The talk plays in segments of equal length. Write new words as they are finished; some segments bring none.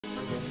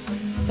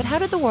But how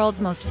did the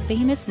world's most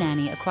famous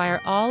nanny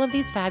acquire all of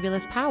these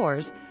fabulous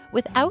powers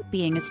without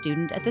being a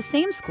student at the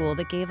same school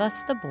that gave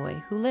us The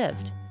Boy Who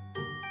Lived?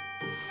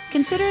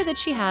 Consider that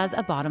she has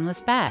a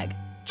bottomless bag,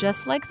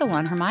 just like the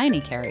one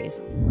Hermione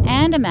carries,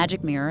 and a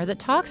magic mirror that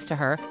talks to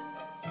her,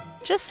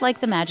 just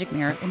like the magic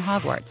mirror in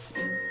Hogwarts.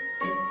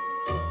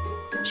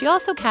 She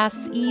also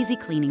casts easy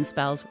cleaning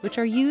spells, which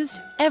are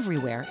used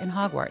everywhere in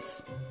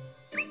Hogwarts.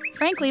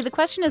 Frankly, the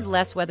question is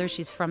less whether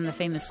she's from the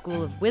famous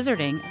school of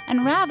wizarding,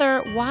 and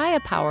rather why a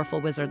powerful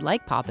wizard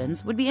like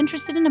Poppins would be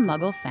interested in a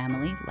Muggle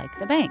family like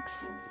the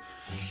Banks.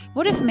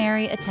 What if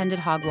Mary attended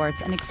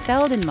Hogwarts and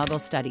excelled in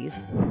Muggle studies,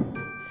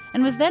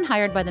 and was then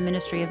hired by the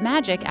Ministry of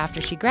Magic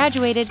after she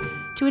graduated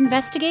to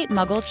investigate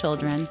Muggle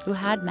children who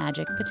had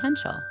magic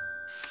potential?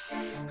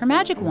 Her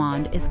magic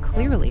wand is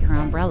clearly her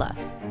umbrella,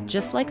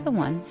 just like the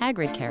one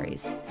Hagrid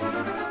carries.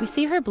 We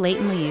see her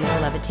blatantly use a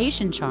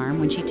levitation charm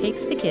when she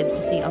takes the kids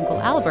to see Uncle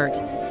Albert,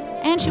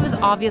 and she was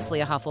obviously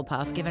a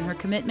Hufflepuff given her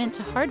commitment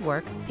to hard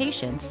work,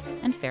 patience,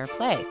 and fair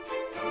play.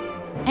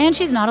 And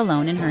she's not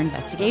alone in her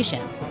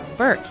investigation.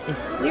 Bert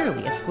is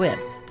clearly a squib,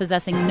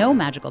 possessing no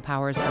magical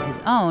powers of his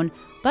own,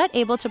 but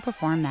able to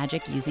perform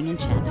magic using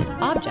enchanted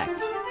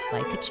objects,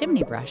 like a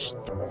chimney brush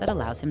that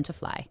allows him to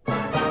fly.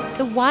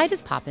 So why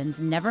does Poppins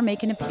never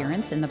make an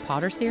appearance in the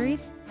Potter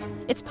series?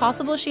 It's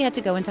possible she had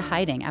to go into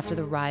hiding after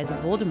the rise of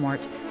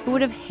Voldemort, who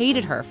would have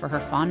hated her for her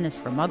fondness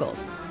for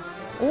Muggles.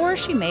 Or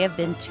she may have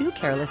been too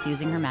careless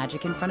using her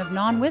magic in front of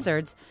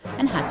non-wizards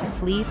and had to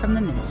flee from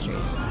the Ministry.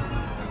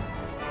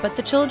 But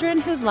the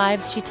children whose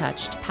lives she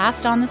touched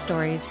passed on the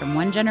stories from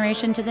one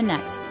generation to the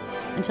next,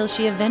 until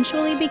she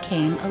eventually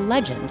became a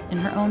legend in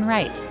her own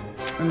right,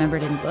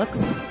 remembered in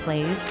books,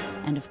 plays,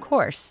 and of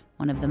course,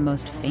 one of the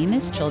most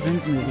famous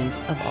children's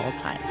movies of all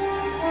time.